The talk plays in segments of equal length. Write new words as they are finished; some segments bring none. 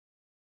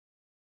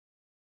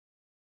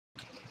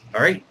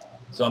Alright,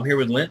 so I'm here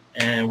with Lint,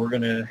 and we're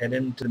going to head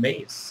into the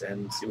maze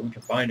and see what we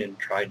can find and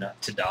try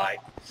not to die.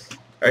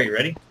 Alright, you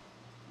ready?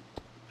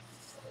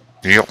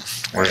 Yep.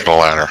 Where's the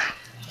ladder?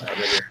 Right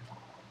here.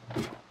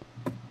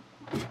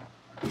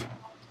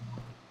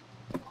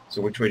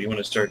 So which way do you want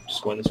to start?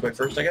 Just going this way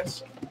first, I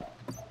guess?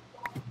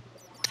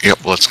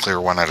 Yep, let's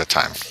clear one at a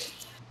time.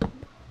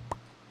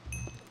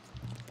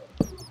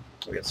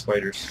 We got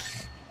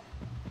spiders.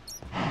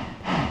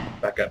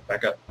 Back up,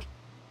 back up.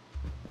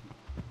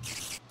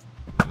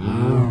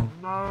 No.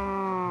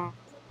 I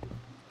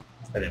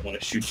didn't want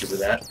to shoot you with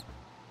that.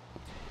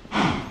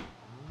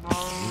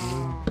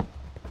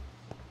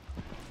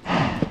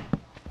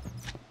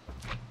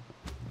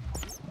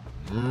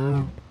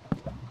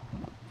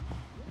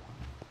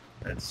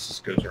 That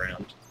just goes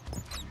around.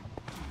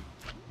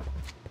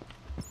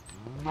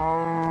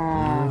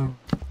 No.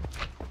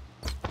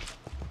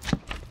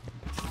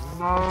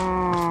 No.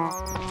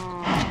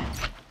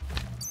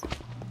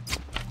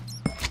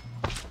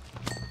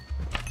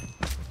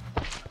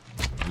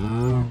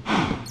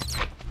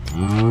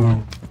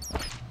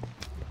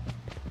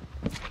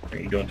 Are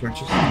you doing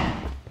torches?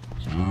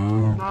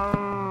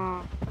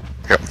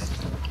 Yep.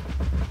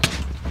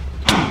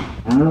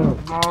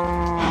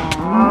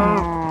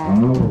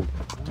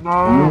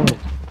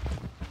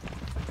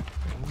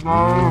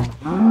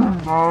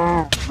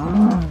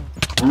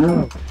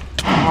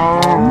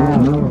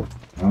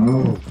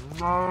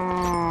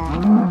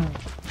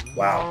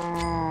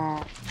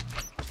 Wow.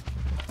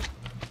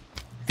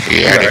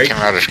 Yeah, Right. it came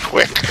out as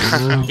quick.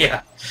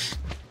 Yeah.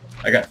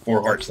 I got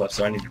 4 hearts left,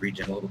 so I need to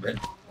regen a little bit.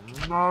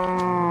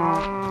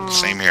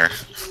 Same here.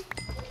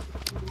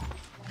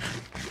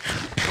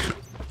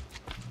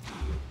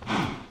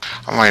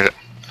 I might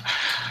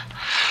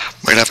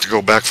have to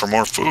go back for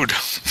more food.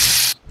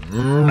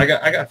 I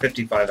got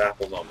 55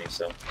 apples on me,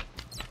 so.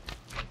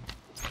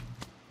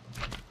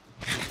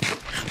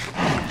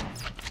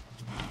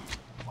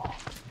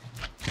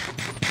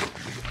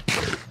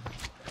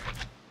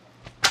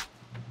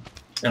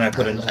 And I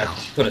put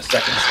a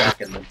second stack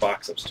in the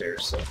box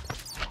upstairs, so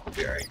we'll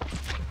be alright.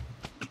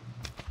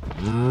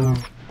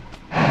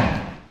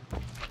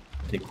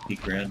 Take a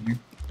peek around here.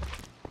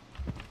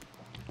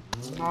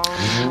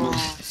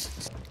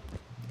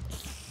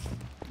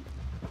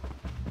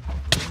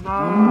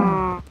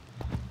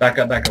 Back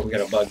up, we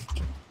got a bug.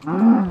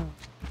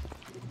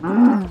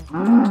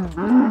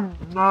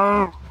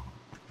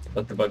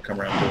 Let the bug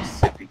come around to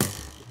us.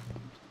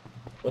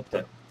 What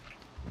the?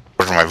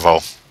 Where's my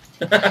bow?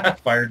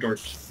 Fire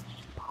torch.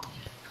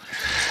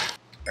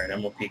 Alright,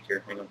 I'm gonna peek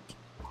here. Hang on.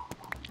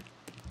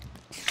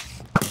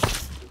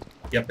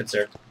 Yep, it's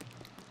there.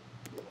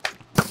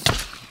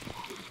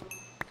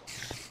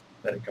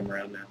 Let it come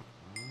around now.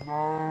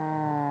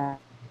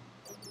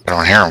 I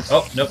don't hear him.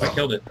 Oh, nope, I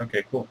killed it.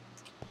 Okay, cool.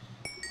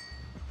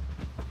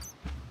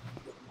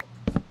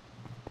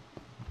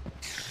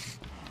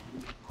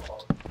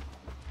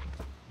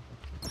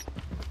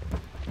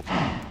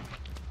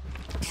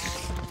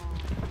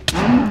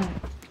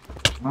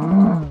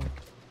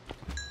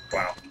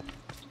 Wow.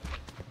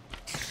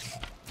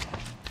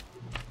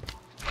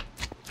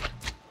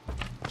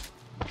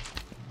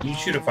 Can you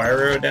shoot a fire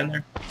arrow down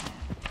there?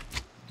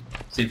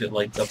 See if it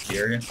lights up the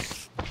area?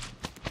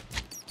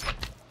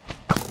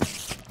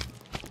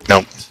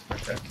 Nope.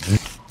 Okay.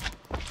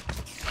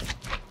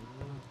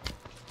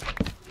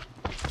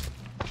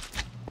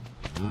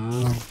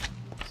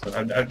 So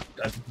I'm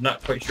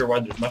not quite sure why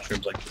there's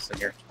mushrooms like this in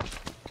here.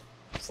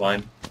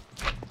 Slime.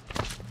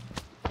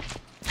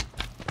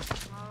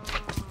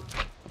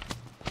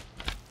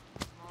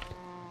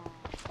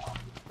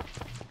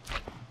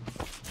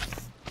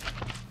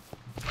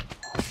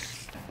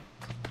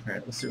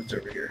 Alright, let's see what's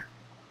over here.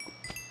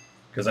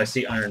 Because I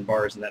see iron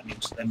bars and that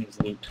means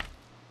loot.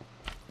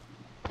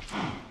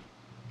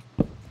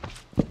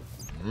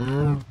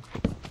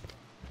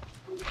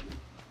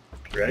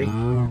 Ready?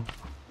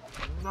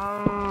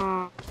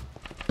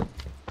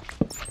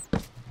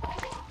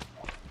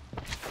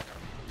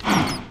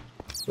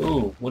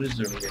 Ooh, what is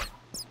over here?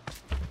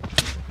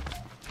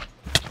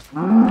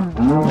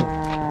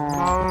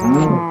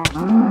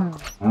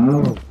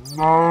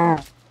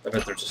 I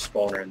bet there's a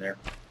spawner in there.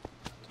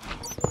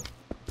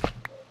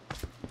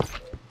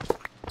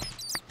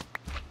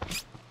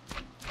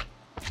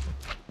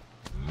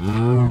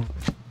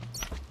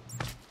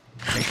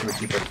 Make sure we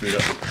keep our food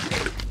up.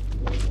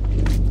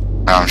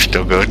 I'm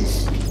still good.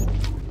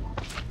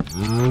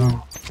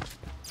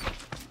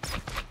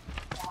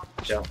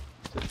 Jump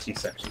to the T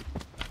section.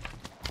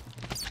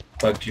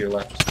 Bug to your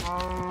left.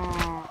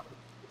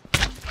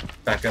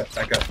 Back up,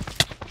 back up.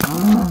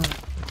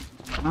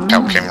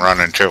 That came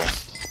running too.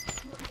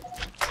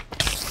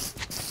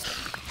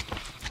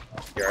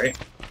 You alright?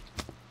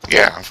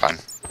 Yeah, I'm fine.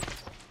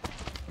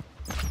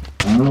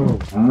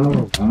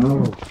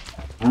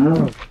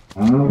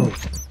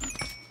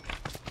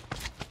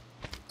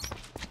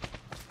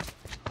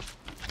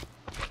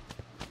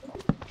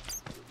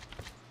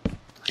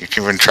 You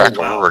keeping track of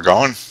where we're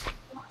going?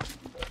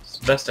 It's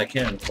the best I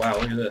can. Wow,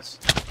 look at this.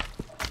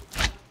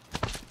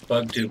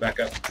 Bug 2, back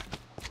up.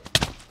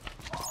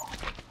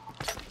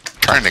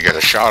 trying to get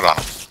a shot on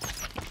him.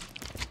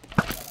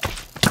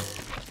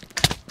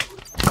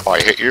 Oh,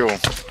 I hit you.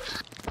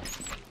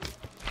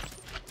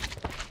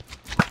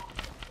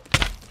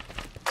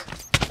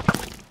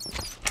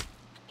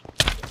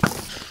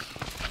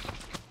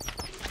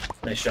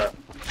 Nice shot.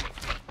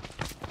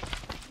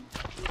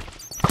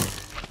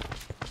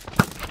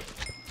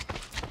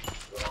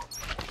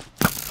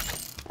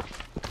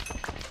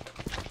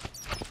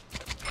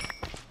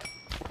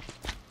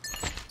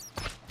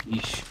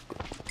 Yeesh.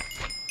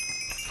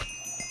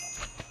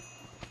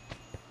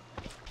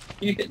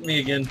 You hit me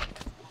again.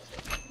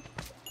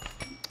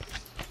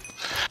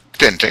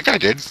 Didn't think I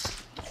did.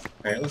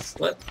 All right,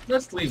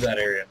 let's leave that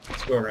area.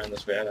 Let's go around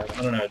this way. I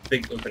don't know. It's a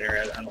big open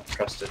area. I don't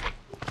trust it.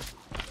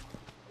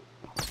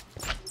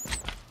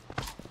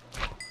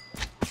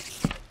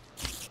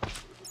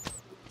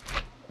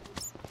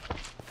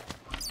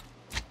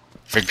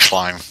 Big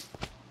slime.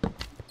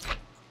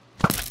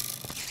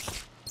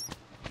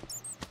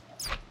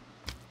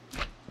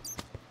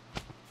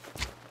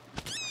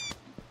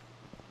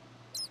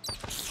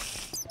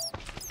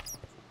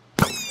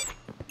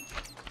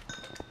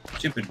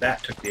 Stupid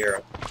bat took the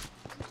arrow.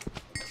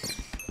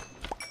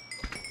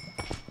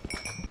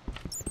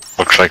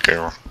 Looks like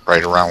they're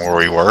right around where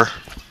we were.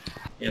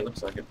 Yeah, it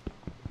looks like it.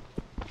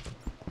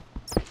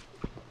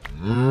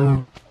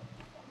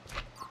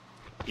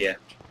 Yeah.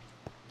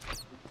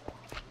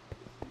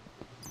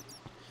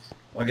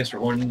 Well, I guess we're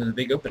going into the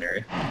big open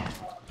area.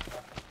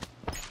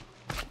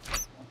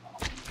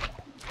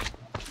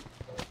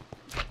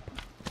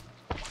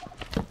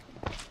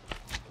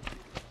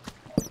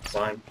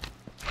 Fine.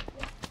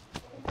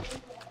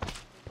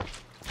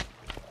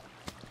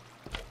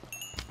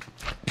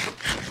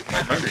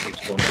 My hunger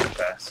keeps going so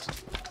fast.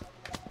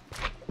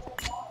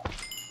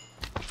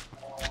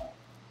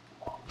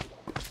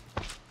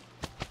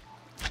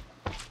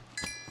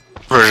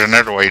 There's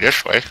another way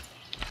this way.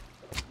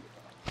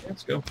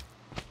 Let's go.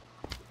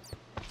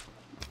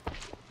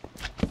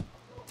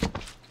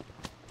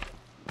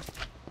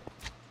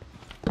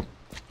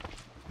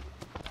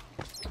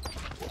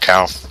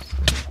 Cow.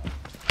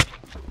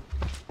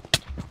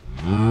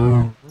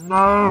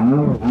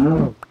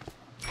 No.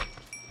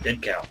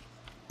 Dead cow.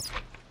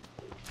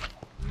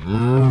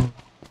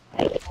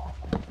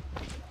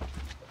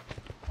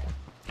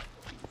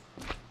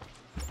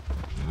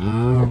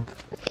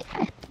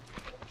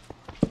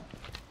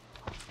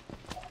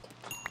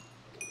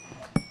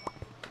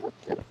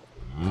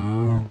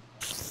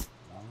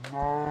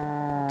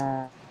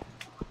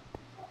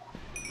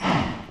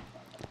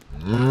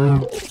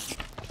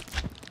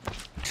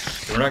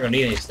 We're not gonna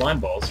need any slime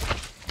balls.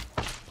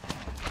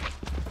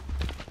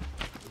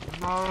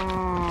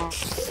 No.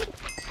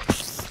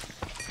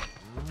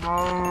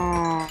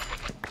 No.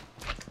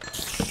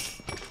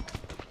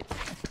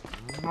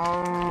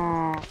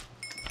 No.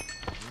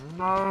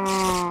 No.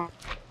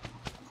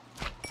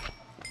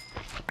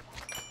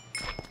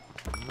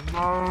 No.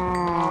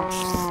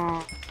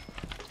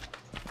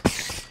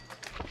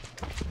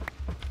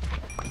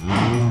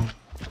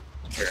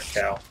 Here,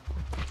 cow.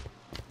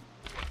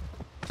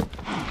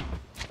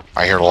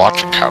 I hear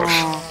lots of cows.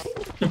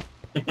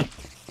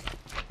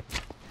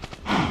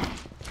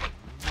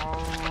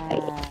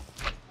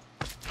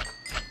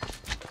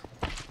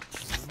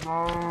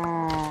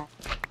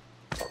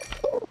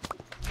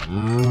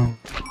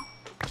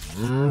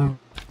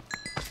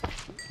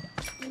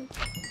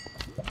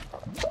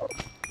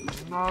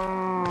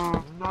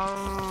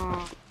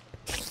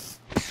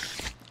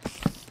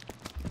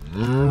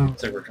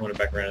 Looks like we're coming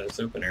back around to this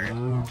open area.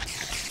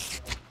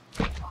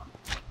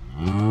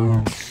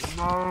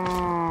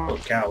 Oh,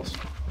 cows.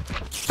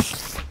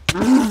 You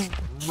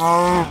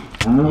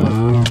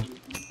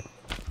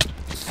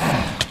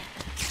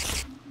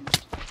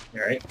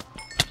alright?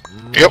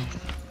 Yep.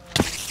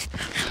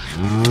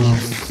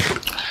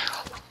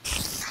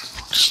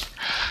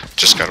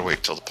 Just gotta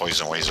wait till the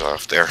poison waves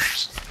off there.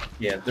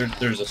 Yeah,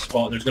 there's a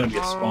spawn. There's gonna be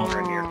a spawn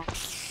right here.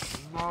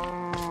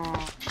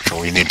 So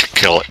we need to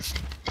kill it.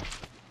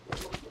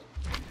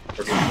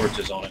 Or get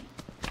torches on it.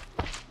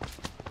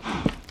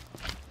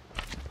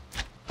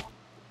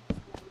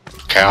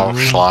 Cow,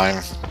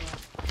 slime.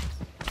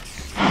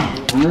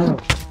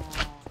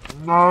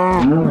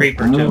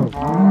 Creeper too.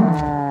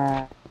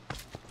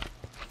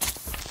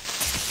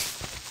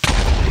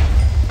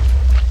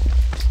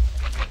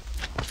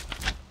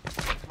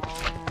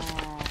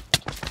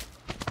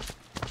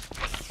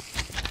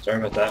 Sorry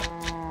about that.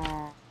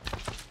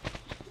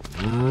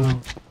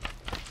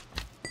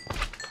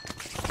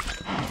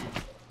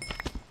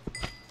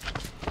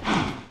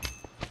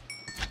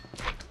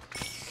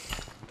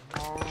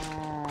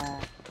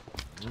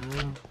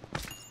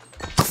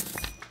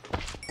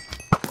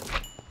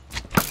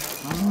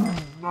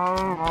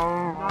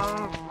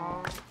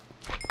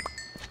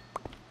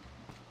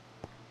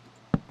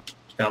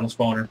 Found the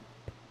spawner.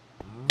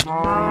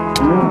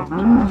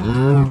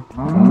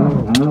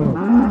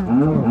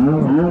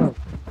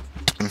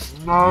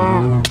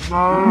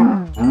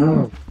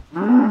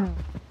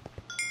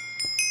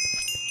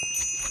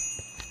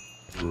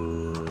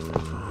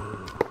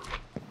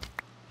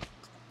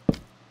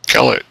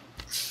 Kill it.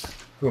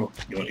 Cool.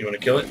 You want to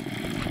kill it?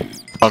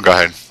 Oh, go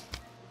ahead.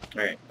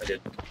 All right, I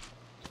did.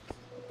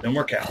 No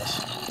more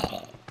cows.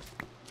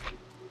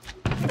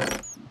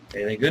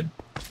 Anything good?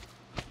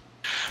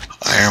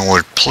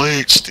 Ironwood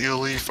plate, steel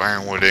leaf,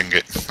 ironwood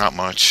ingot. Not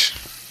much.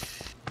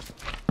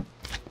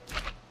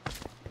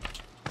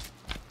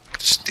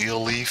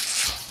 Steel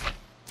leaf.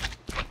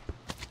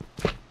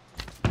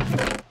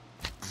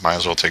 Might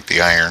as well take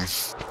the iron.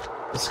 This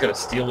has got a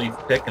steel leaf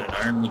pick and an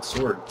ironwood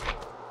sword.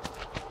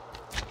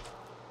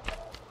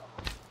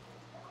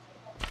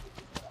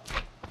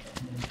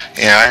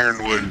 Yeah,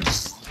 ironwood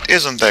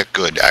isn't that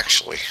good,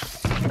 actually.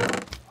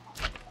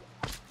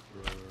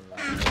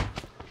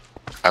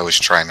 I was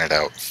trying it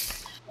out.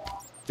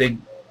 Big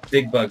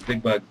bug,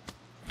 big bug.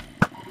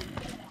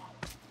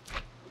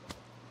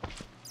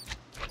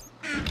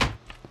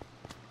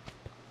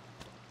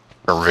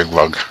 Or big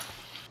bug.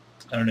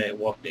 I don't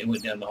know, it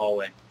went down the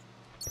hallway.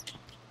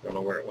 Don't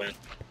know where it went.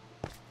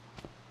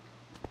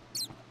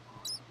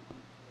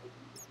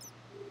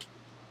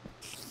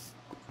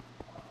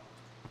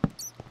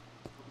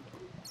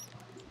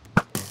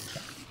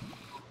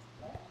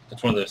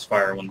 It's one of those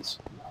fire ones.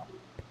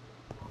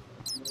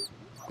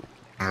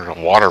 There's a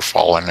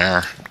waterfall in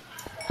there.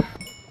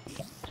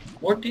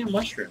 More damn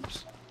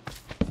mushrooms.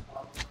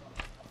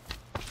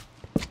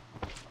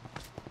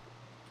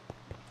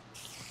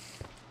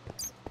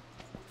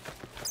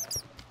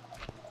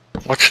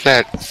 What's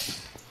that?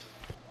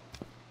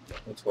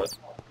 That's what.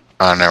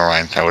 Oh, never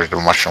mind. That was the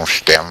mushroom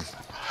stem.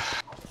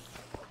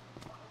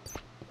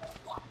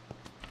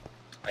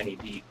 I need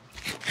to eat.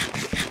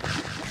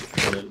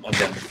 I'm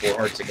down to 4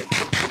 hearts again.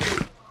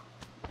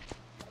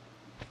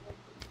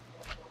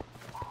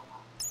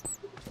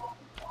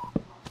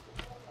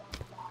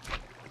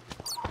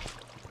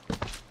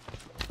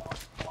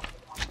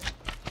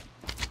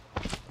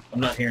 I'm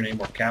not hearing any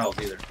more cows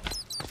either.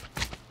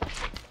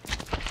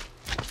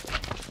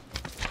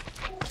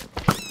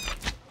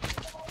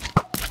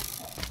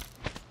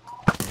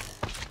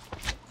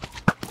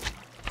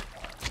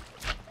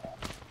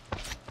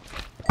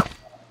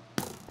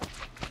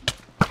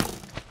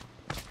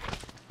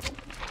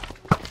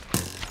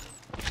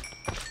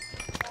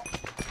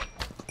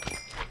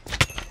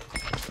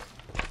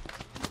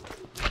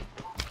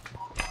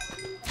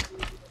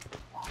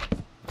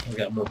 We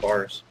got more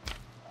bars.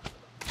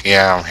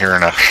 Yeah, I'm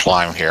hearing a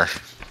slime here.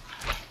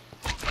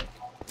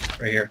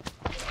 Right here.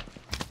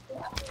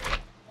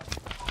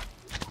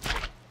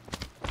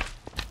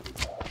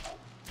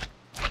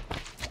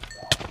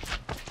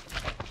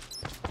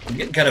 I'm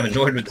getting kind of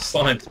annoyed with the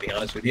slime, to be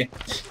honest with you.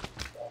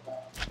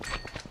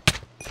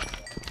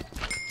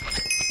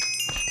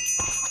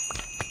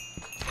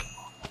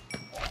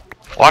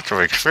 Lots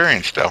of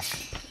experience, though.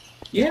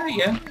 Yeah,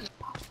 yeah.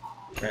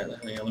 Alright,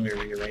 let me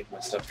rearrange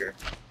my stuff here.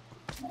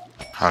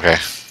 Okay.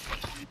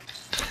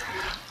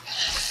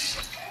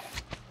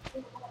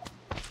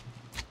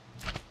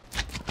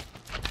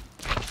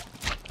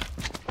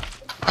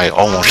 I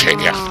almost hit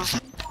you.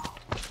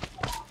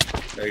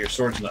 No, your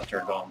sword's not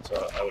turned on,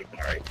 so I would have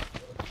been alright.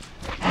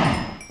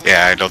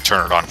 Yeah, I don't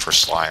turn it on for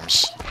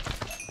slimes.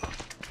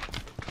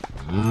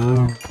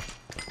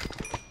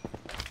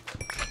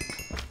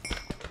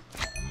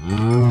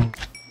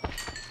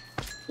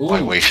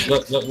 Ooh, wait.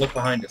 look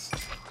behind us.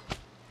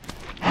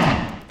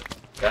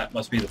 That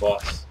must be the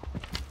boss.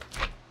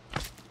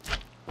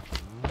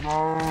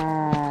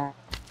 What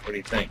do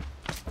you think?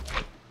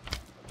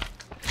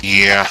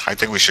 Yeah, I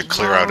think we should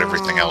clear out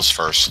everything else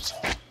first.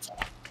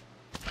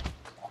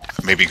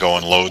 Maybe go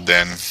and load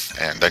then,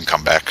 and then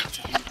come back.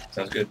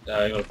 Sounds good. You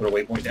want to put a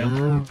waypoint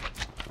down?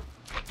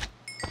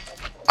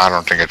 I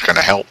don't think it's going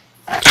to help.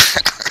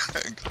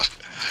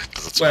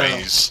 'Cause it's a Well,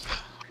 maze.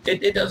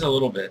 It does a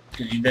little bit,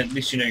 because at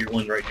least you know you're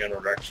going the right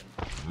general direction.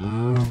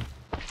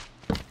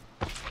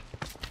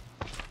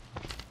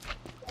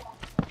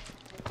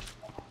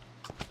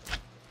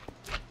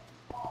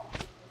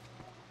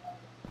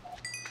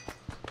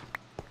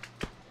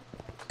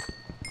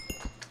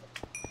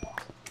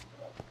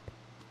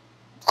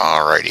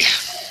 Alrighty.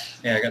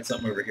 Yeah, I got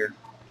something over here.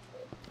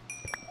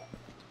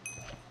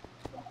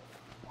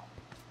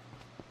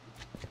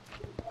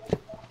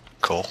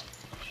 Cool.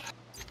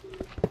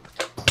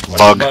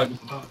 Bug. Bug.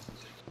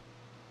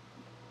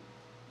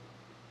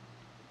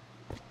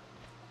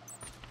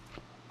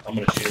 I'm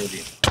gonna shield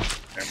you.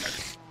 Never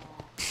mind.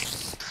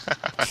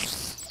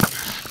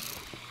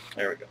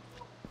 There we go.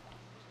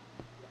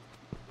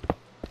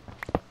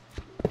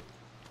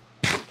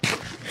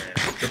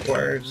 And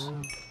tripwires.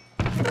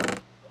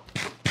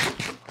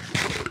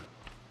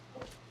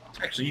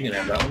 Actually, you can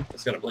have that one.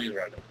 It's got a blaze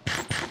rod in it.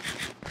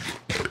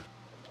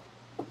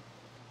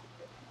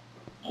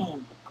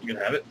 You can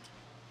have it.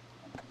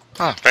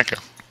 Oh, thank you.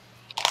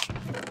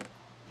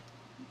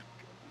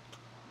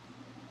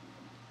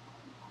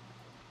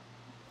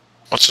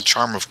 What's the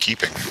charm of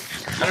keeping?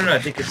 I don't know. I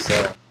think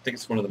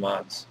it's one of the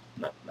mods.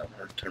 Not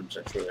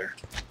 100% sure there.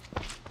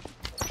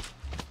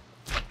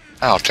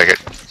 I'll take it.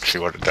 See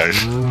what it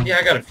does. Yeah,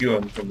 I got a few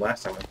of them from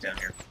last time I was down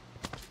here.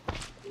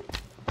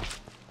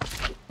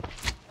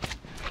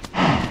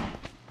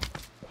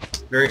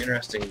 Very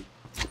interesting,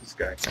 this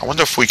guy. I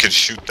wonder if we could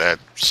shoot that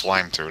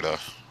slime through the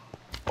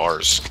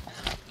bars.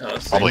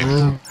 Let's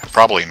see.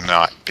 Probably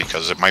not,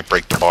 because it might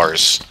break the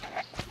bars.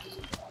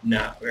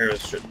 Nah,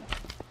 arrows shouldn't.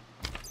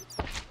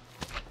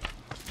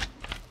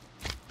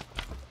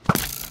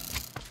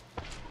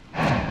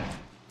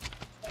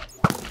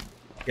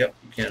 Yep,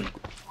 you can.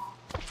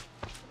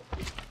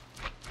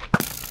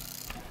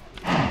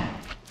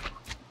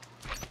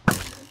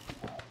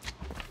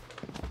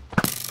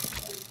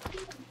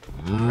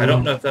 I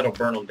don't know if that'll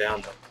burn them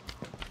down though.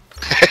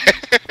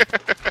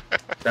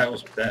 That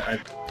was that.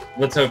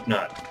 Let's hope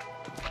not.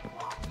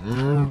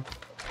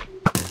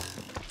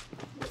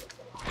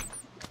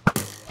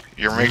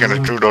 You're making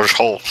it through those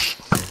holes.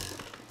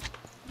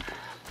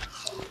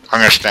 I'm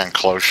gonna stand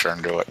closer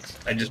and do it.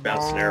 I just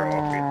bounced an arrow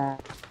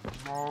off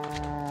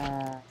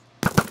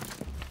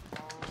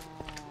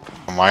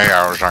My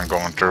arrows aren't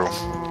going through.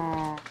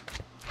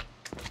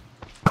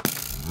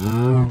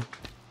 you.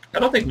 I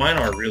don't think mine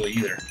are really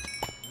either.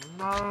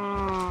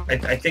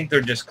 I think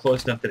they're just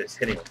close enough that it's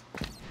hitting them.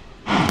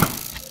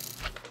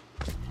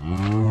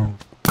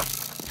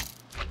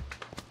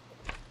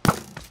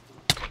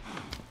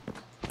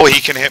 Oh, he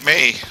can hit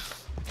me.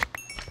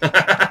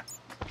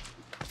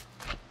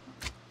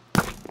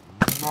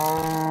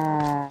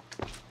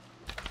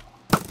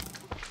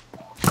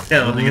 Yeah,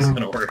 I don't think it's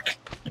gonna work.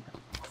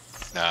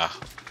 Nah.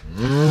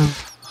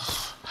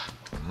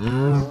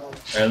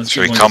 Alright, let's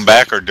Should we come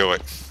back or do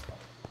it?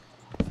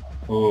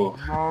 Ooh.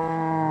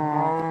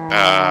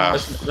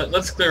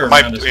 Let's clear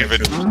My around this.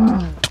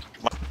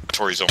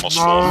 inventory's almost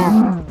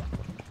full.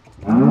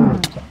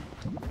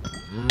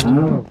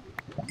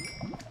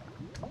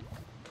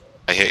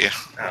 I hit you.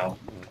 Ow.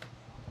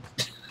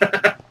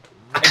 I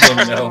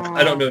don't know.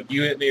 I don't know if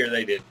you hit me or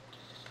they did.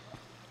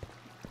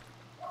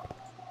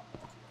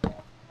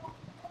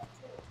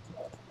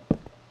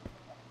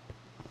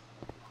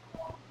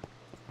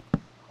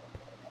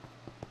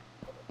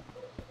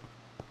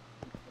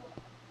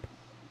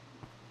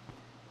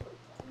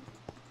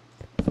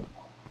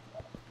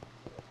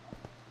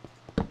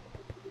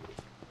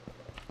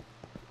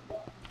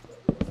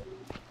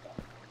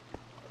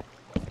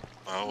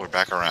 Well, we're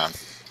back around.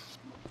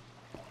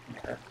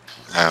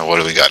 What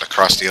do we got?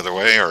 Across the other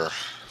way, or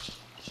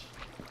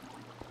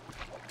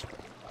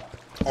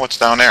what's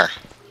down there?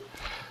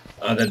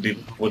 That'd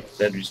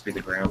just be the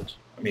ground.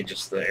 I mean,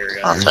 just the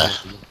area. Okay.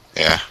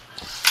 Yeah.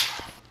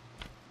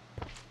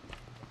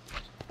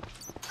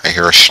 I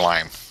hear a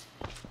slime.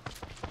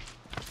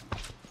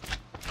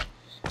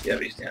 Yeah,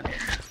 but he's down here.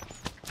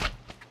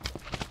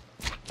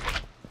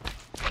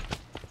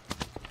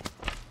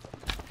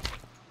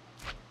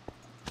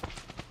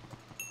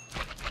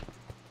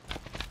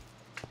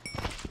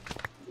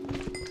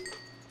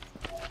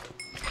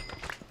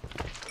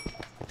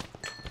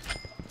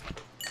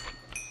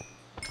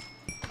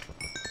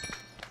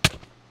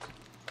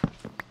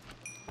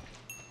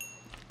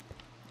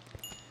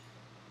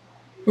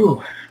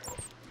 Ooh.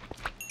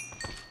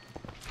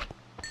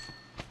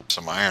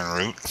 Some iron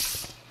root.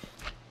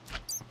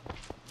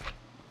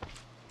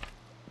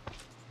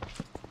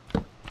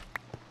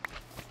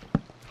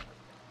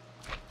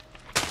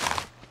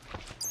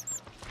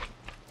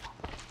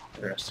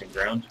 Interesting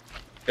ground.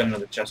 Got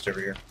another chest over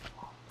here.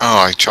 Oh,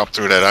 I chopped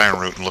through that iron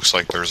root and looks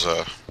like there's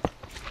a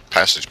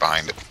passage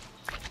behind it.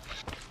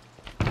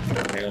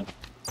 Hang on.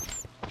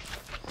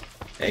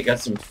 Yeah, you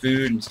got some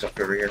food and stuff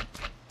over here.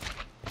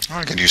 Oh,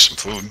 I could use some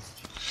food.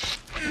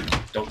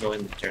 Don't go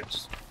in the church.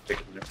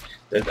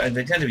 They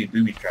tend to be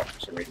booby trapped for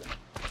some reason.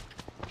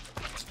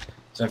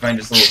 So I find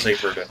it's a little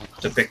safer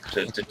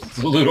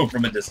to loot them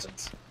from a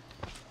distance.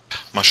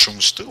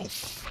 Mushroom stew.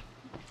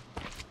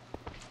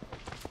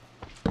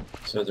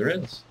 So there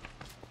is.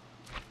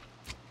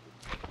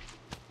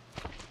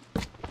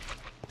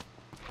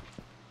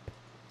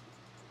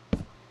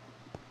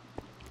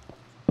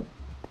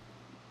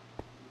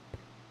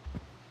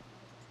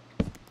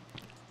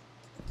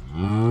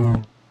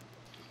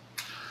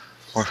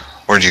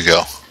 Where'd you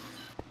go?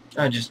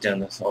 Just down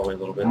this hallway a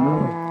little bit.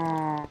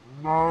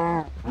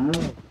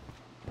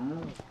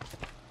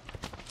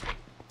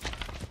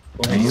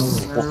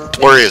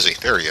 Where is he?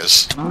 There he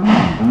is.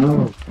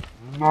 I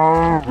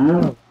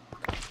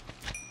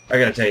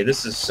gotta tell you,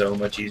 this is so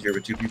much easier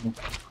with two people.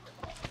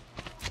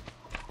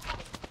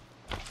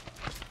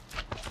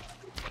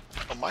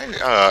 Well, my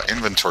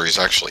inventory is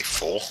actually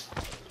full.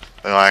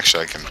 Well,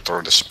 actually, I can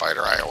throw the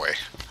spider eye away.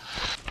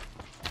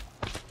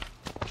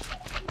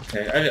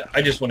 Okay,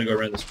 I just want to go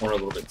around this corner a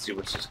little bit and see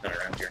what's just kind of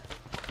around here.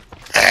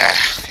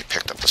 Ah, he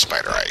picked up the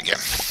spider eye again.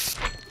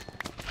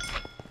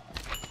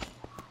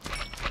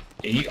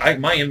 Yeah,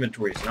 my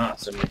inventory is not,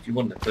 so I mean, if you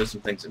wanted to throw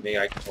some things at me,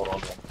 I can hold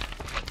on to them.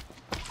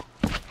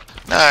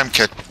 Nah, I'm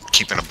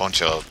keeping a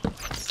bunch of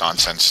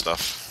nonsense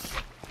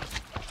stuff.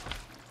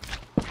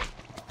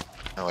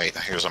 Oh wait,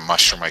 here's a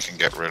mushroom I can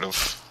get rid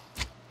of.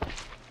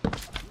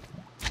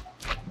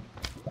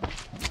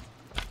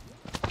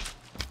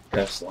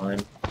 Got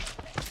slime.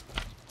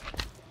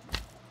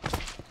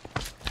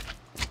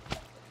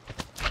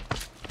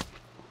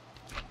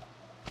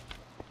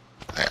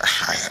 There,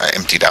 I I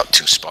emptied out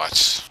 2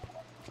 spots.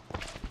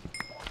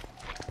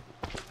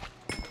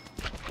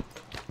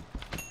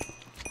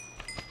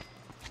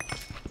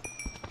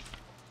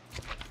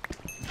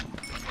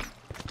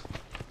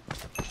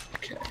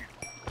 Okay.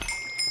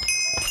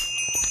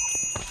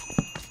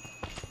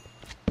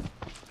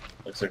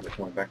 Looks like we're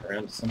going back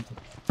around to something.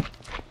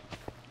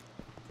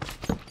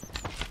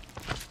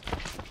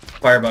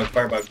 Firebug,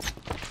 firebug.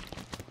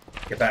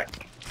 Get back.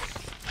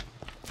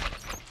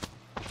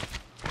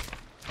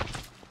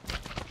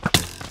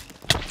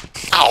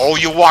 Oh,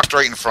 you walked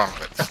right in front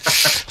of it.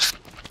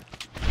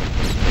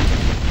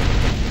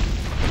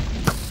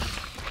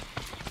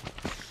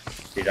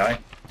 Did he die?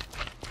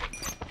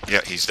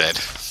 Yeah, he's dead.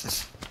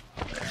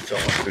 I don't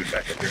want food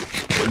back up here.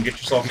 Go and get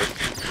your sulfur.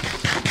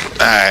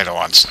 I don't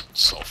want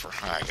sulfur.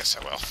 I guess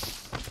I will.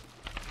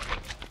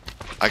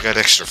 I got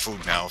extra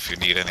food now if you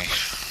need any.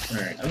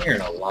 Alright, I'm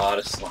hearing a lot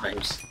of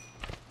slimes.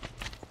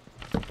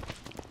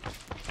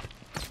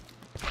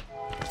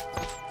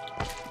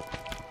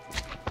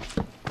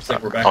 Looks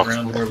like we're back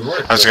around to where we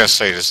were. I was gonna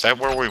say, is that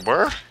where we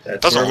were? That's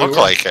Doesn't where we look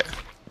were. like it.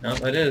 No,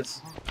 it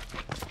is.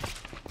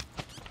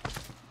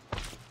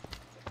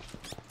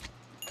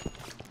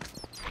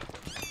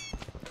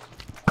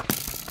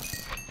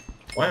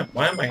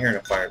 Why am I hearing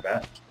a fire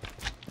bat?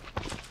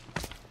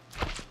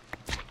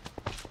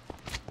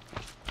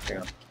 Hang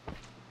on.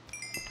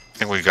 I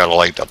think we gotta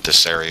light up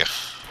this area.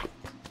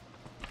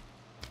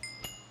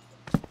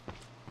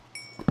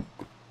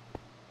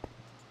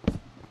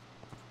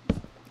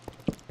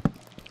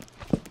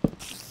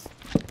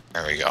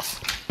 There we go.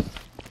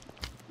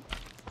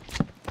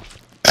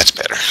 That's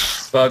better.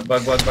 Bug,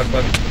 bug, bug, bug,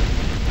 bug.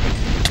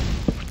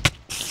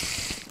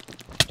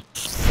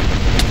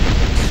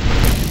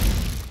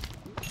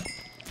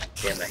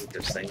 Damn, I hate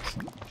those things.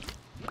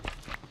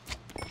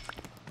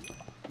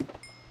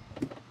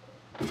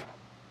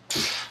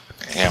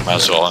 Yeah, might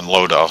as well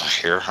unload out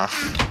here, huh?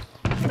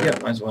 Yeah,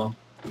 might as well.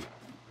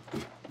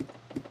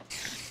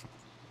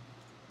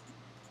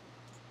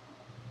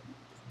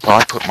 Well,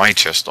 I put my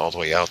chest all the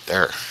way out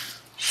there.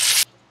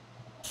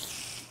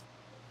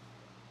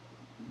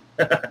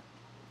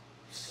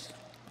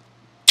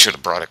 Should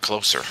have brought it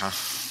closer, huh?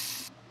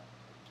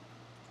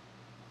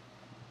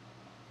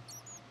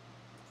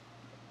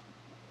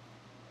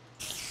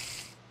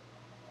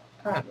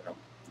 I don't know.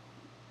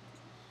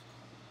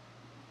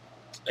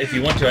 If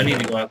you want to, I need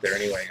to go out there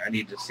anyway. I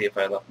need to see if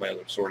I left my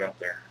other sword out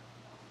there.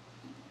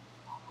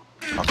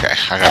 Okay,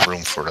 I got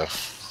room for the...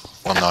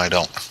 Well, no, I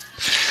don't.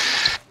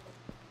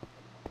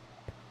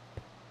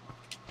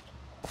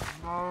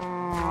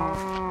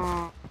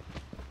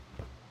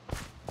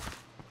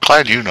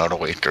 Glad you know the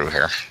way through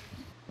here.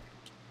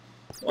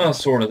 Well,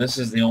 sort of. This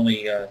is the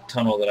only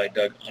tunnel that I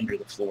dug under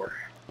the floor.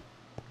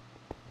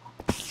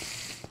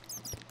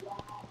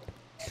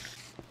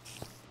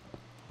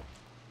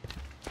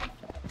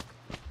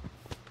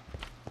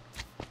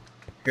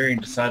 Hearing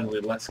decidedly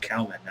less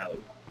cowmen now that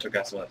we took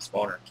out some of that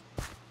spawner.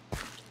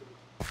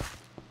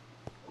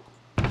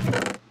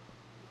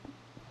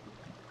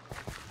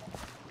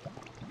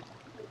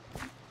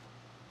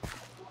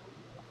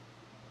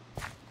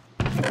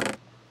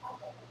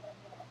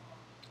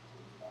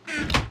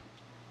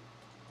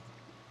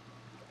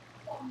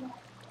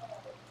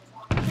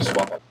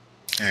 Swap up.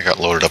 I got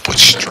loaded up with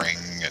string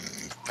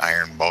and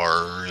iron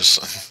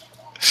bars.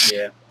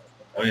 Yeah.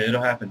 Oh yeah,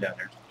 it'll happen down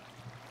there.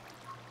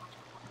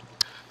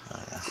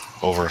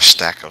 Over a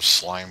stack of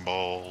slime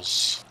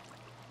balls.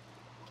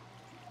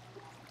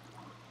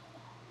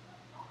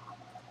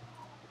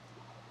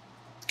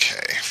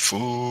 Okay,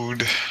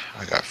 food.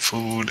 I got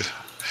food.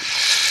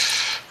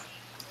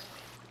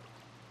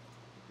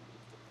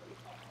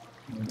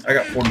 I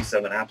got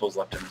 47 apples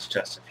left in this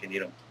chest if you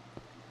need them.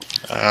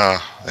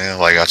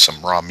 Well, I got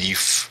some raw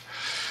beef,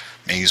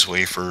 maize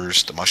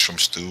wafers, the mushroom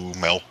stew,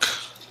 milk.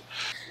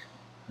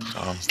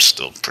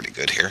 Still pretty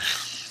good here.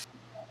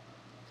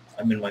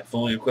 I'm in my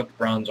fully equipped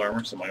bronze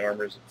armor, so my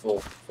armor is at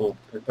full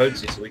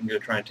potency, so we can go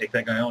try and take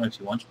that guy on if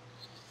you want.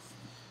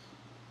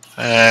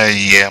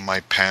 Yeah, my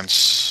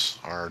pants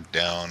are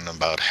down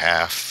about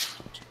half.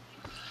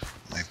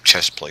 My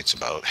chest plate's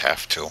about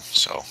half too,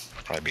 so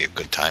probably be a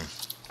good time.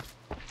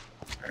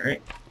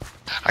 Alright.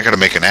 I gotta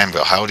make an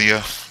anvil. How do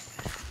you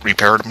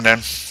repair them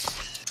then?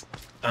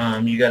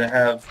 You gotta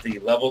have the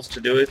levels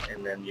to do it,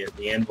 and then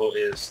the anvil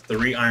is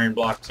 3 iron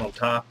blocks on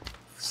top,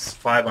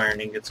 5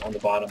 iron ingots on the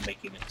bottom,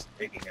 making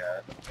I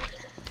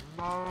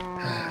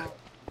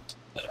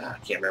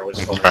can't remember what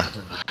it's called.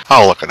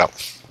 I'll look it up.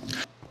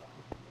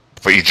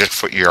 But you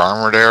just put your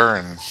armor there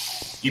and...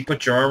 You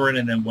put your armor in,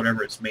 and then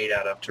whatever it's made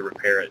out of to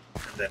repair it,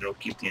 and then it'll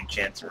keep the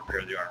enchants and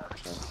repair the armor.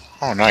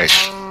 Oh,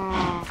 nice.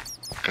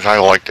 Because I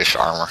like this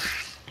armor.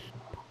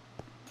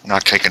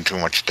 Not taking too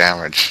much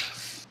damage.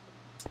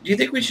 Do you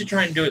think we should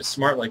try and do it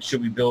smart? Like,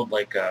 should we build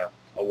like a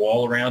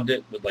wall around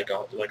it with like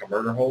a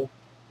murder hole?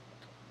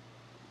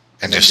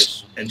 And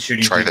and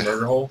shooting try through the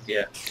murder hole?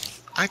 Yeah.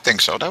 I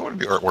think so. That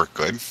would work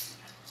good.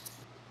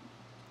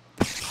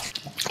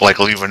 Like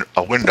leaving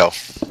a window.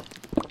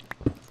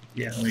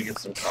 Yeah, let me get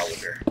some cobble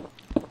here.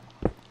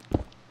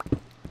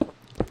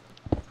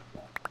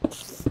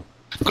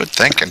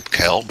 thinking,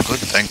 Kel. Good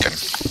thinking.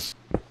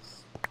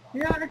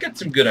 Yeah, I get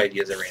some good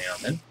ideas every now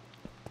and then.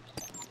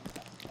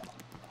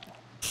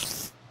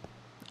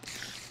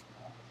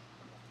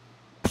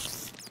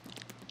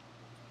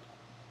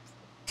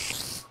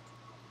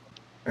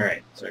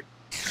 Alright, so...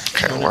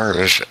 Okay, where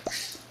is it?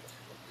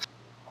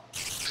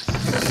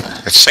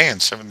 It's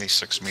saying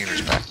 76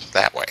 meters back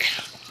that way.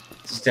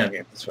 It's down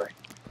here, this way.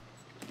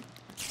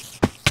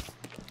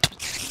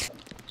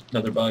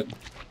 Another bug.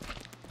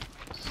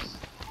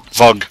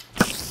 Vug.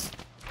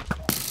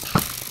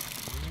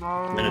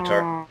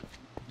 Minotaur.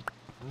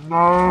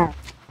 No.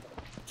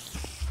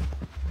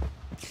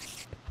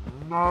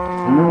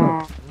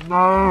 No.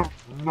 No.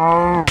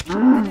 No.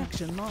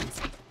 Connection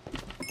lost.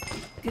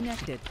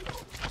 Connected.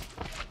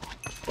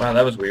 Wow,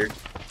 that was weird.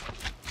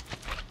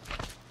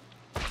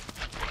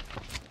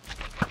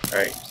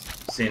 Alright,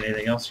 see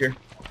anything else here?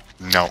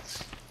 No.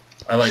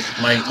 I like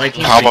my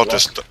TeamSpeak. How about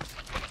this? I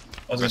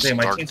was gonna say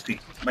my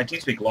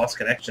TeamSpeak lost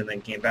connection,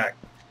 then came back.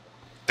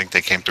 Think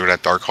they came through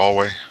that dark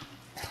hallway?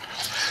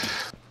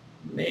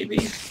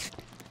 Maybe.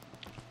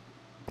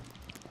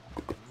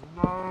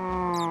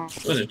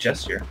 Was it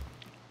just here?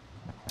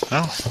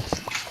 No.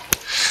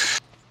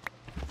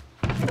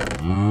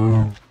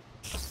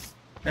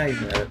 Nah, you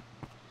can have it.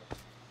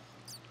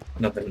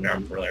 Nothing in our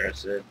umbrella,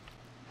 that's it.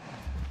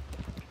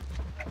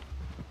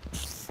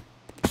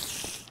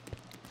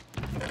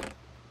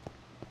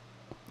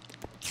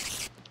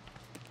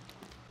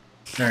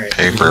 Alright.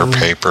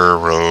 Paper,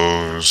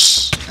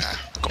 rose. Yeah.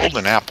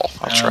 Golden apple.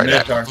 I'll try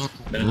that.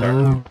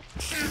 Minotaur.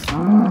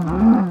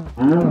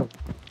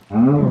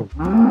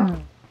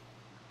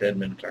 Dead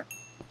Minotaur.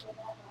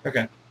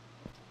 Okay.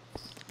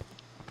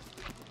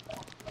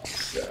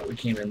 So we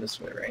came in this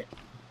way, right?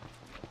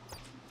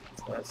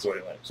 Well, that's the way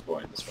we went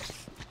exploring this way.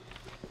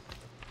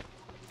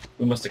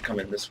 We must have come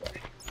in this way.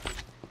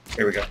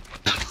 Here we go.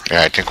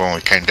 Yeah, I think when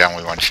we came down,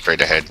 we went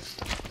straight ahead.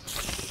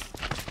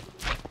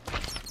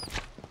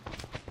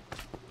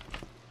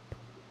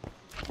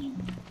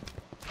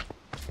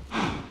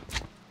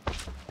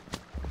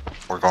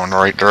 We're going the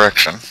right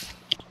direction.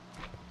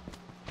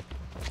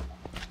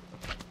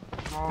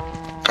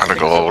 Gotta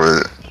go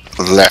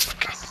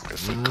left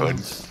if we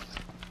could.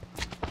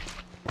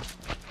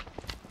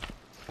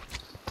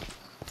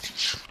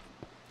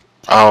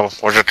 Oh,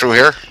 was it through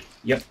here?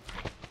 Yep.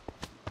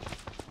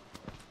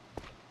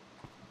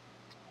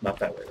 Not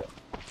that way though.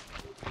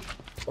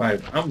 Why?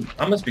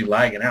 I must be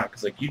lagging out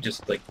because like you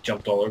just like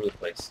jumped all over the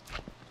place.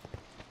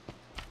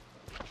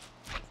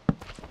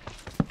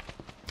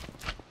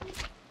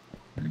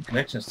 The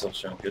connection's still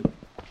showing good.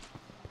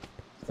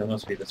 That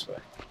must be this way.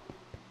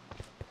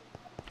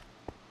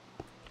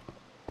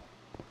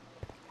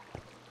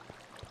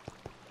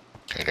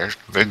 Okay, there's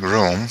the big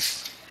room.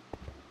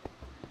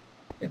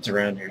 It's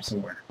around here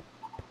somewhere.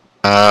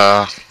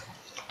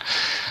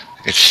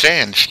 It's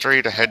saying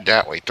straight ahead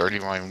that way,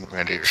 31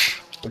 meters.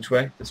 Which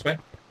way? This way?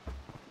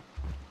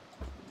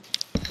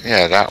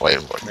 Yeah, that way.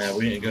 No,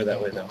 we didn't go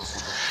that way though.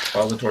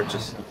 Follow the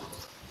torches.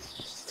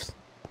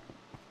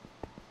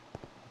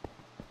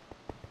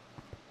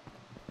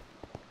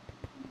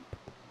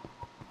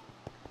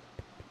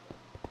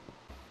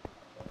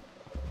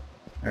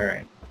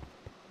 Alright.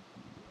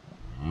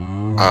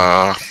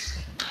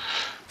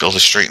 Build it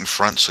straight in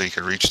front so you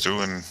can reach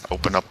through and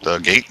open up the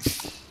gate.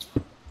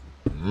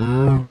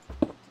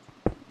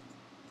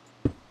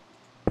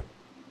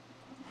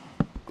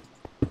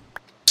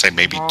 Say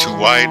maybe too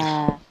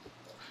wide.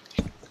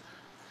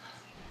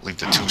 Leave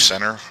the two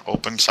center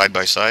open side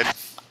by side.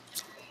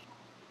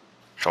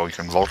 So we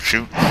can vault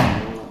shoot.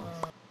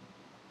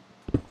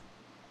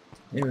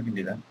 Maybe we can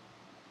do that.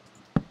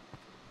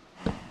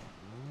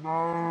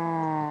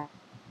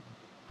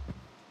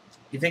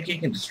 You think he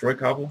can destroy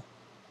cobble?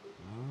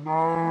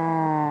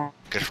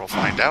 Guess we'll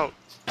find out.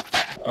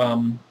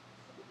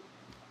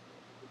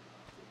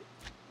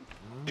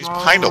 He's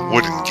behind a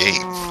wooden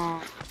gate.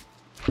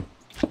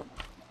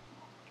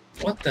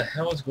 What the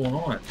hell is going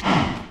on?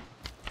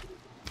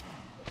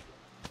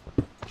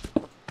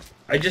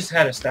 I just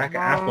had a stack of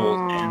apples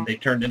and they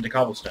turned into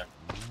cobblestone.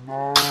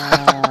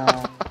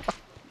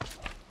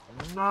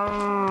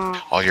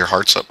 All your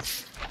hearts up?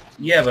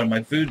 Yeah, but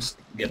my food's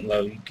getting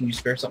low. Can you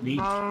spare something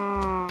to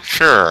eat?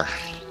 Sure.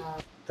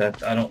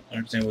 That I don't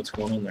understand what's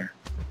going on there.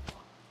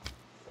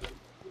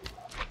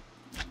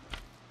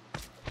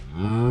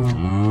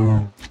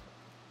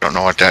 Don't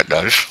know what that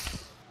does.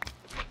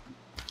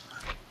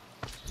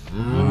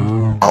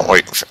 Oh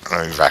wait,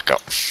 let me back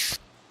up.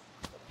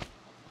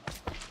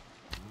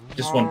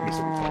 Just one piece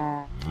of it.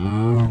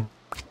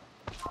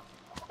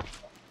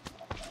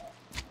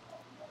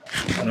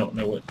 I don't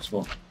know what's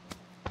going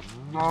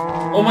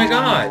on. Oh my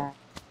god!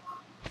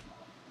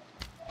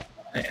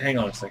 Hang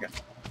on a second.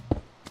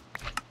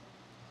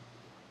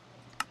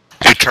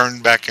 It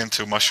turned back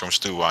into mushroom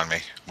stew on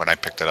me when I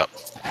picked it up.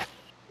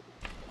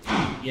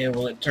 Yeah,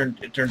 well it turned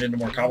into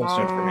more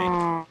cobblestone for me.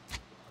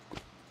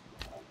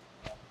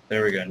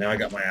 There we go, now I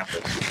got my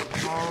apples.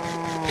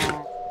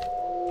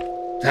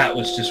 That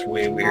was just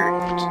way weird.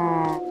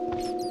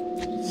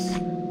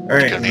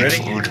 Alright, Gonna need ready?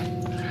 food.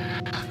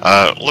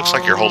 Looks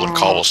like you're holding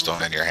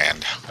cobblestone in your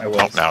hand. I was.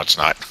 Oh, now it's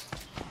not.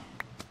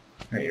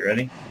 Are you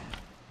ready?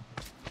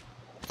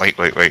 Wait.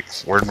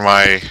 Where'd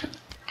my...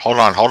 Hold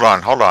on.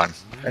 I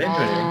didn't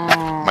do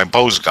anything. My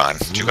bow's gone.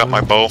 You got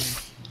my bow?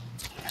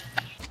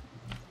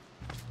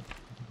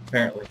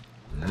 Apparently.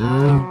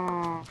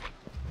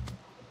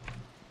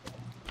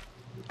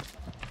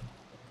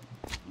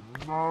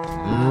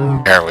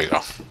 There we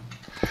go.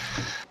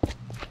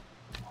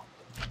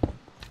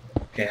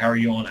 Okay, how are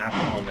you on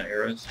Apple on the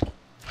arrows?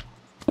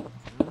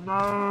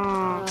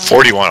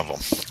 41 of them.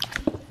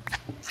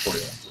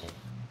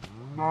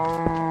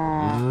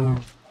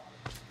 41.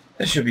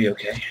 That should be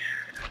okay.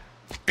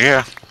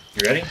 Yeah.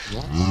 You ready?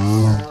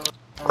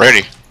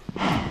 Ready.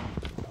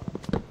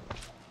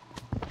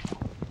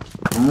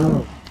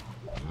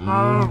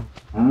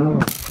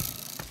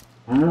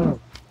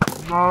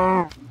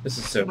 This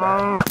is so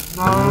bad.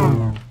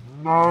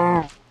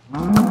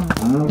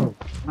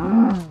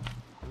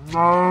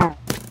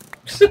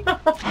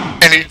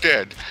 And he's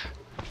dead.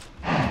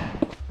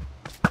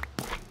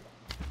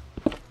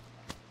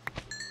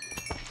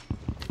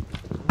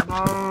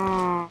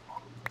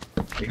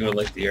 You go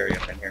like the area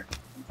up in here.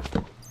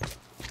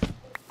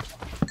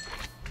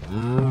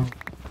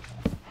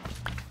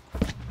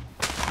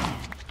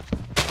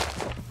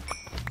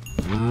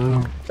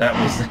 That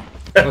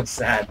was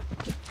sad.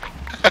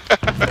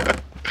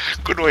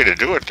 Good way to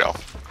do it, though.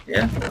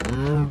 Yeah.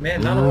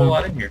 Man, not a whole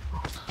lot in here.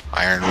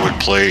 Ironwood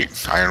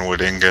plate,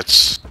 ironwood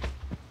ingots.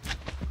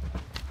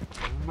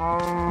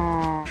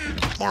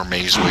 More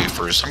maize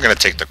wafers. I'm gonna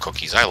take the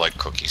cookies. I like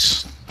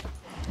cookies.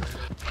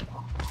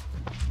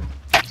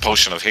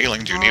 Potion of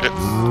healing. Do you need it?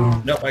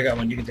 Nope, I got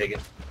one. You can take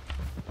it.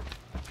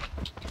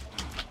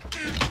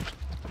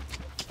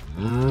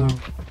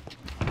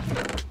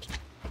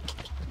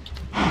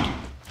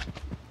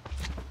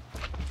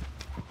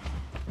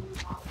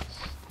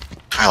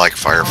 I like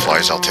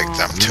fireflies. I'll take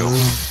them too.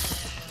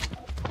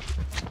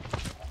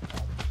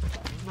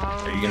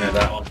 Are you gonna have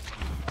that one?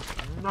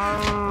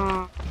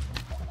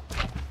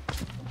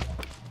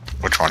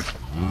 Which one?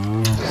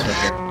 This one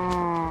here.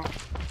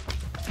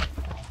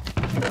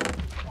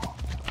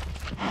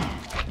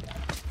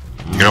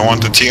 You don't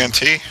want the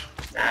TNT?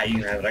 Nah, you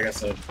can have it. I got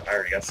some. I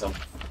already got some.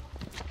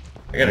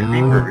 I got a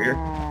creeper over here.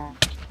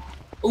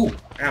 Ooh,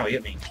 ow, he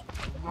hit me.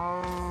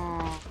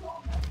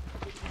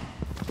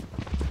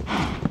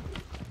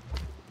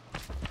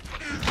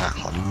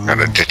 I'm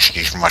gonna ditch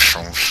these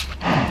mushrooms.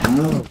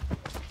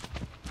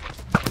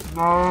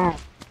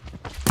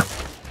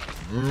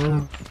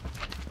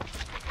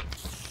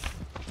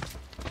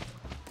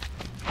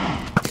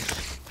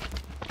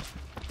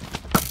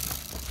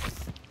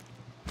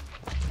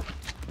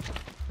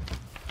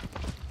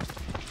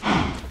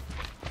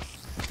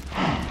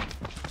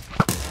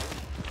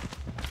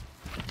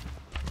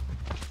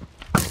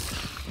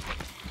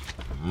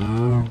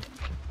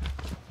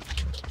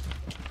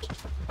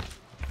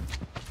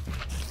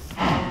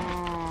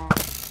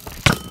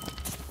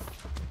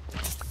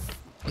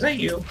 Is that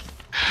you?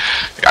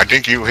 I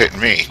think you hit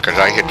me, because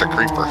I hit the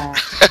creeper.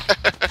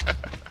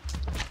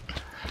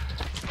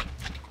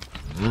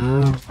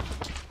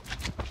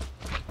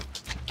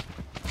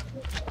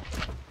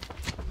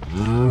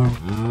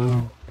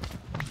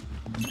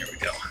 There we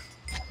go.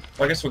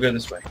 Well, I guess we'll go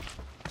this way.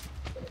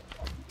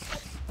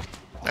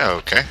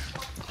 Okay.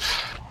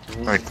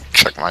 Let me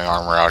check my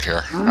armor out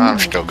here. Oh, I'm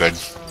still good.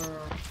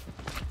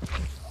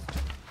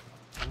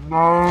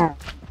 No.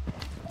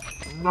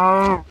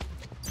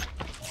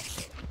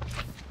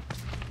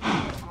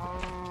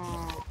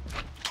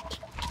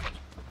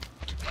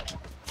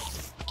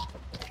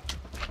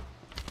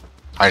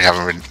 I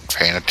haven't been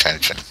paying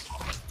attention.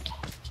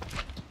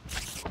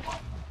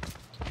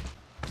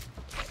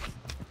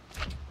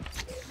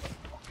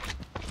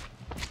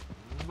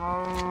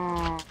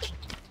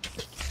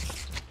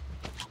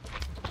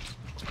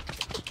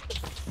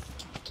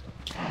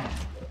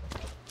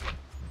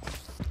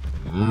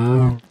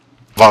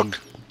 Bug.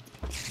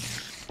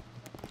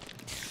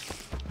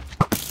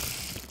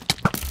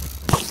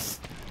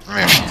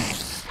 Missed.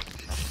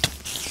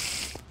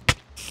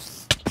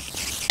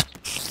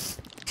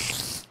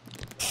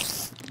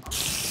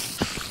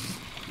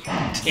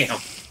 Damn.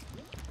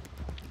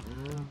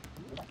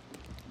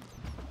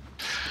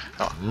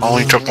 Oh,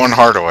 only took one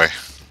heart away.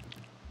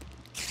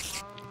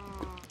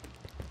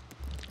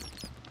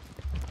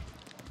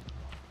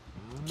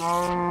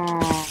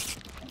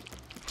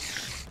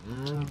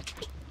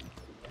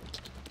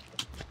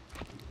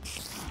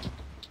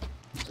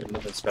 There's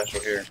nothing special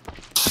here.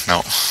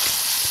 No.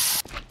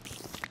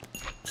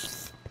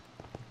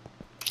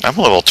 I'm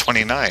level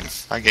 29.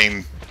 I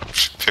gained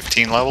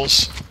 15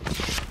 levels.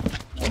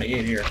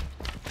 28 here.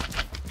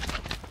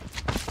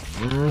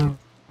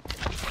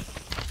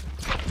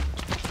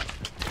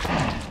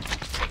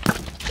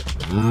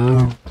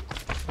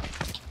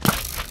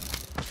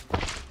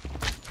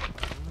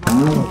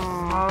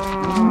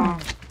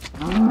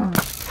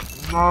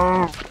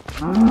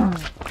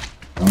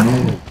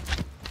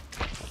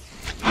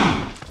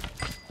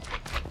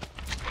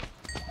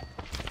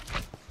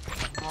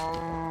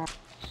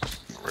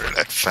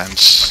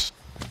 fence.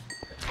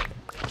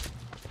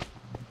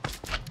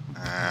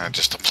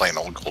 Just a plain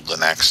old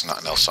golden axe,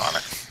 nothing else on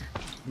it.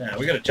 Nah,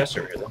 we got a chest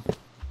over here, though.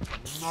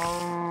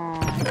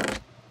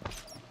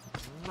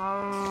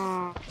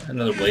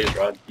 Another blaze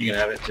rod. You can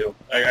have it, too.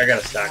 I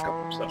got a stack of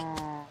them, so.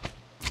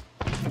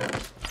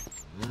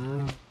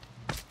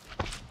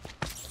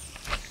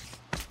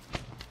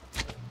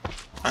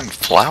 And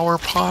flower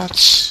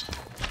pots.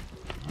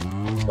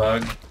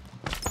 Bug.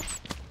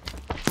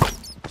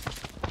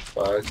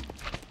 Bug.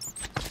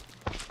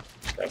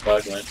 That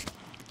bug went.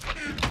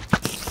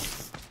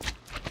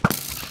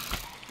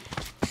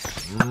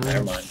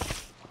 Never mind.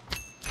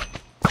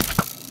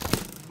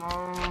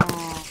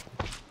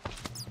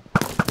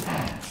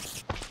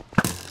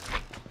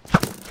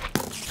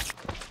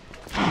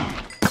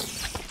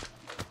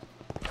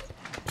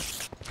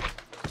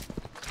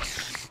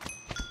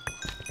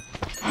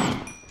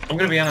 I'm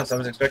gonna be honest, I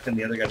was expecting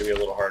the other guy to be a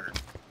little harder.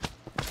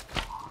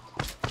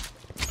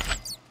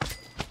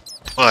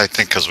 Well, I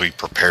think because we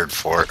prepared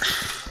for it.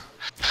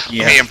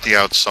 Yeah. Let me empty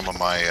out some of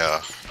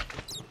my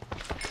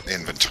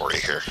inventory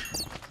here.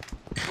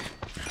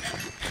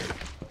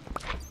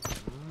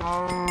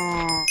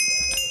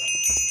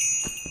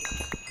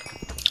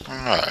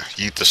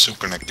 You eat the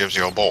soup and it gives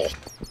you a bowl.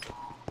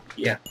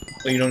 Yeah.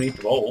 Well, you don't eat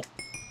the bowl.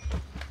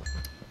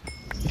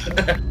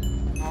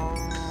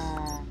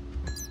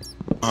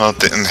 It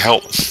didn't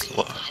help.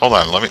 Hold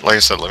on, let me. Like I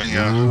said, let me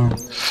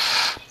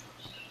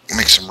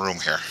make some room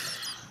here.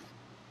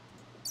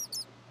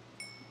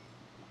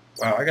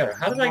 Wow,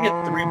 how did I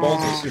get 3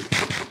 bowls of soup?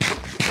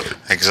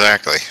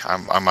 Exactly.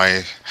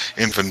 My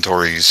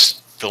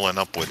inventory's filling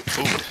up with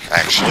food,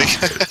 actually.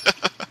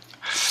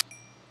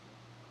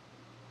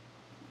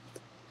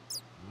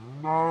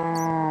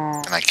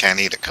 And I can't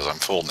eat it because I'm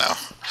full now.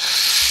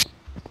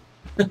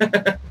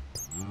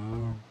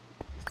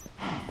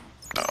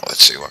 Oh,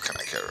 let's see, what can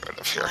I get rid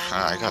of here?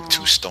 I got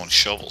 2 stone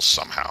shovels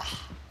somehow.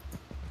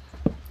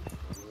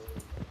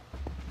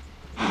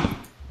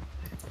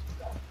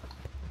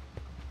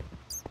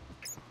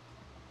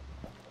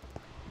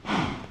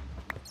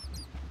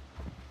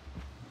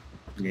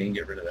 You can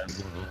get rid of them.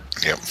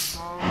 Yep.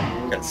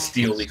 Got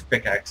steel leaf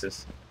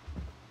pickaxes.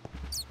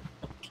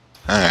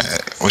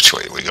 Alright, which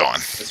way are we going?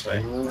 This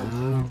way.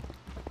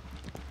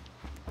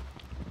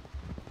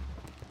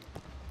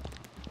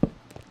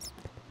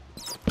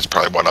 That's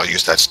probably what I'll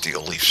use that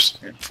steel leaf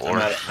for.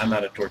 I'm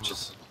out of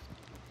torches.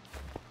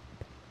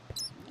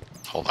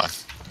 Hold on.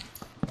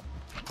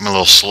 I'm a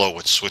little slow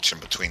with switching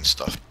between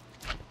stuff.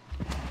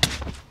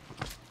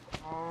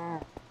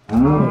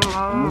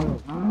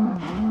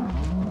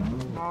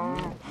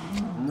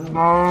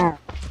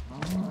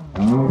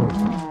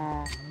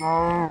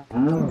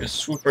 Just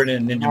swoop right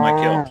in and ninja my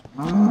kill.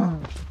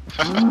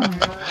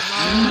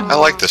 I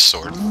like this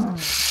sword.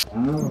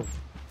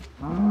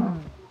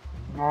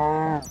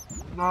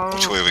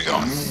 Which way are we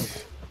going?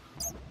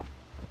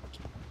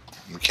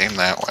 We came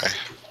that way.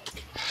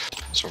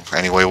 So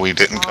anyway, we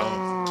didn't go.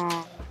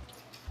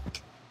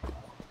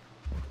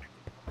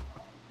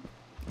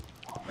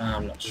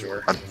 I'm not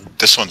sure.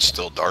 This one's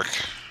still dark.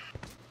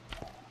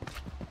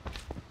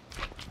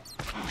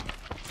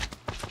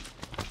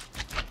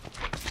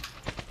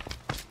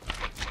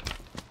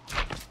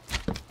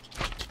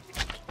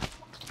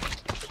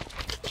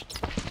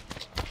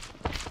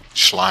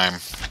 Slime.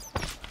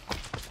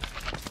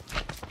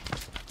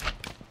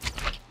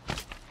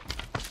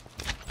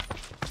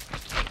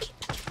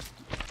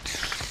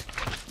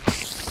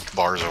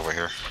 Bars over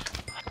here.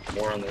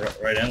 More on the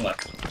right and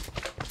left.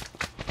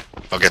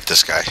 I'll get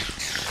this guy.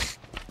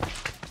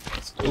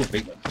 Ooh,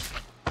 big one.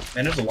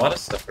 Man, there's a lot of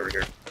stuff over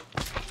here.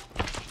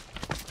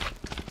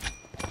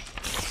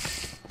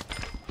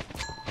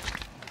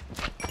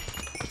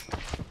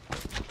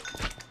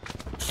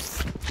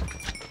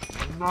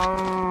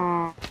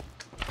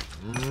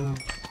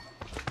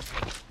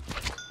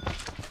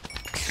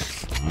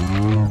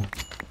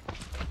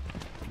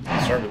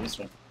 Let's start with this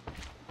one.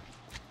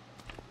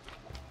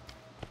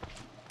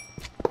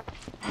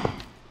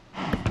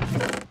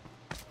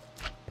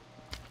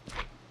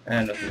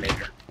 And nothing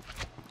major.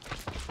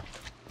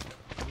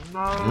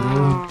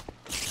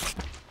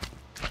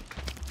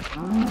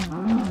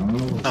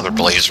 Another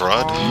blaze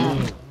rod.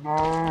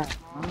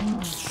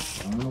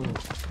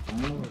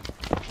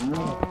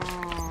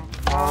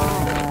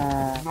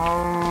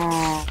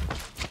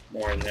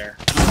 More in there.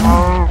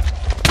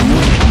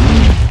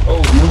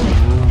 Oh,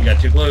 you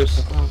got too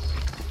close.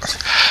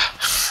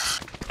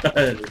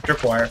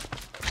 Tripwire.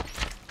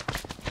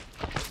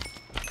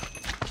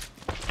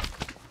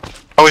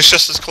 Oh, it's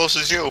just as close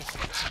as you.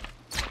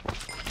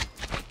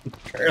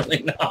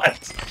 Apparently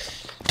not.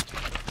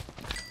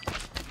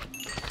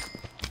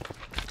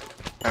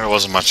 There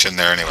wasn't much in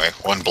there anyway.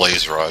 One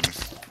blaze rod.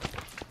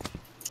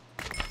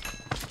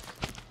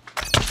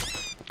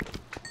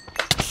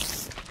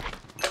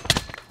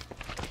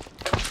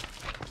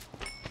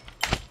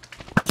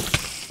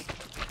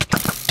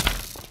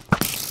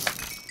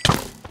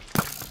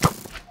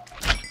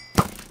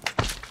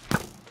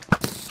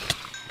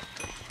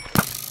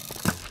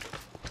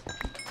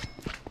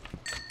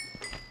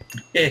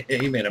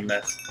 He made a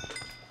mess.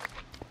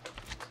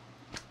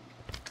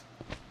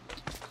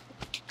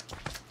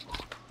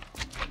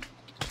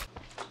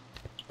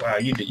 Wow,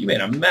 you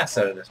made a mess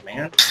out of this,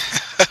 man.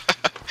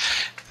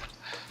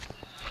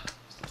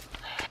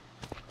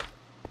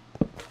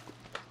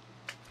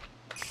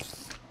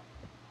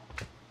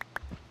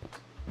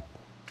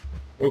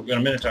 Oh, got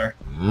a Minotaur.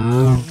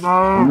 I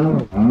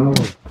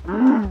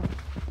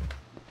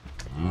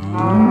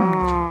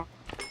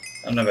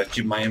don't know about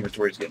you, my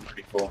inventory's getting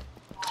pretty full.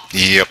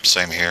 Yep,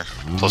 same here.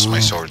 Plus my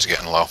sword's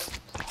getting low.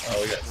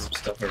 Oh, we got some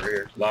stuff over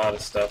here. A lot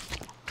of stuff.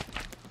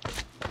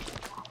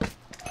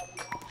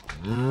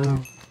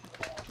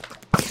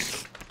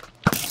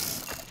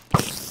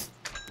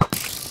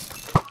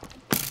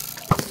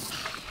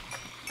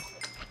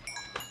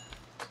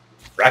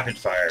 Rapid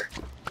fire.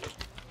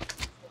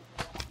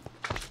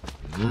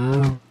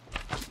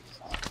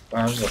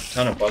 Wow, there's a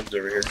ton of bugs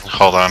over here.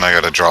 Hold on, I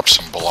gotta drop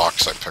some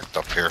blocks I picked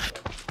up here.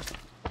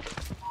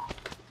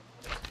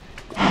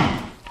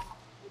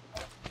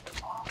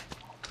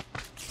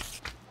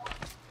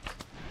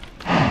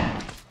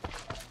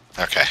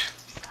 Okay.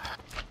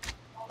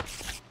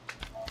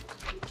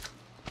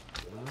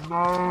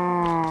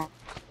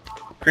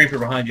 Creeper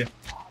behind you.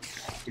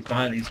 He's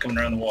behind you. He's coming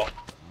around the wall.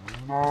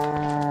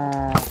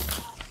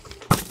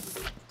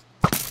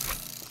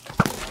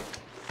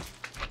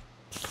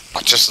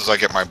 Just as I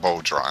get my bow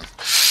drawn.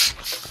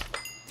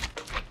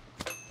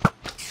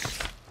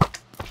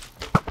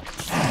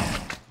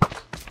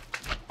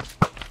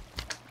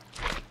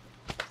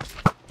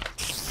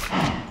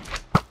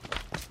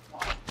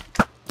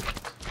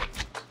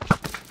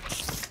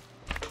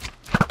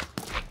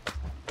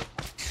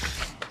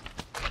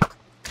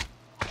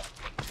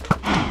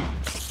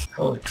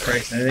 Holy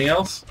Christ, anything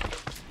else?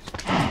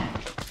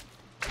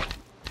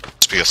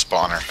 Must be a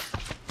spawner.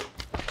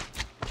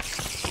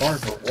 Spawner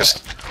for what?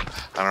 Just,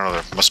 I don't know,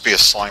 there must be a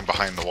slime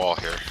behind the wall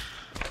here.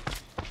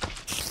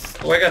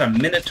 Oh, I got a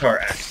Minotaur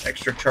axe.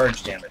 Extra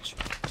charge damage.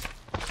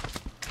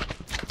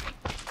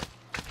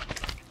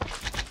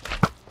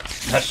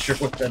 Not sure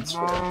what that's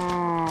for.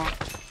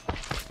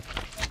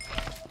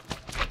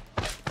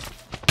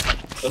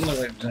 Doesn't look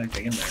like there's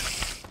anything in there.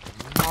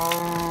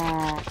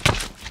 Oh.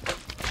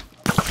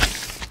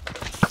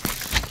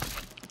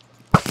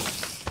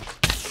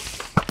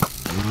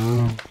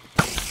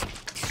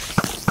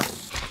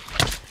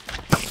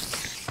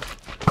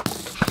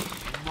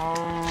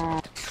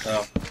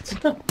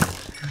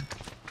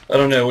 I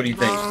don't know. What do you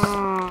think?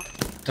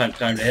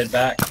 Time to head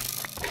back.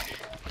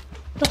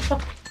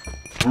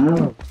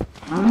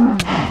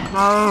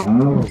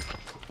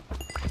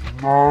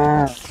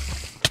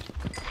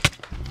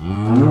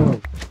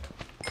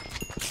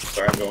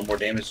 Sorry, I'm doing more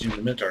damage to the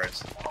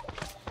Minotaurs.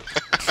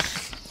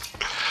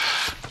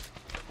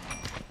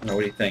 What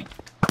do you think?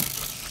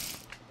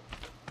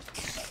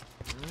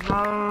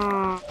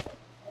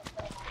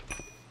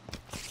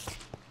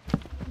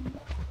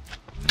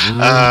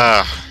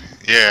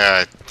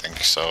 Yeah, I think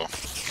so.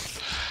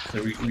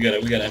 So we gotta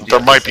empty There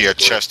out might this be a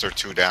inventory. chest or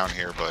two down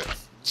here, but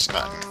it's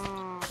not.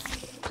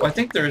 Well, I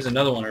think there is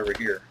another one over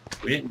here.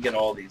 We didn't get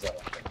all these, I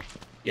don't think.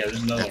 Yeah,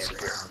 there's another one over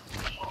here.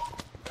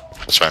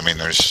 That's what I mean,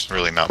 there's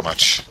really not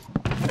much.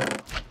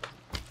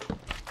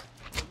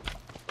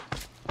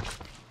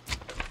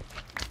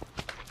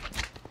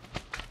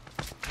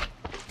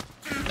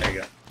 There you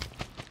go.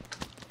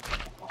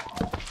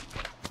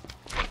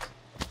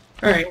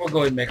 Alright, we'll go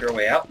ahead and make our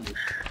way out.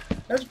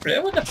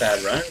 That wasn't a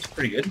bad run. It was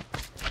pretty good.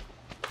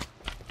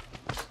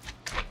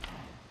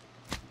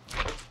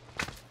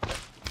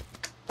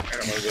 Alright, I'm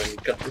gonna go ahead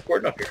and cut the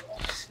recording up here.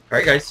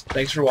 Alright guys,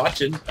 thanks for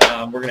watching.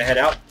 We're gonna head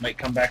out. Might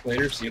come back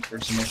later, see if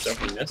there's some more stuff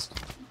we missed.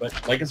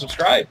 But like and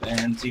subscribe,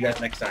 and see you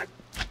guys next time.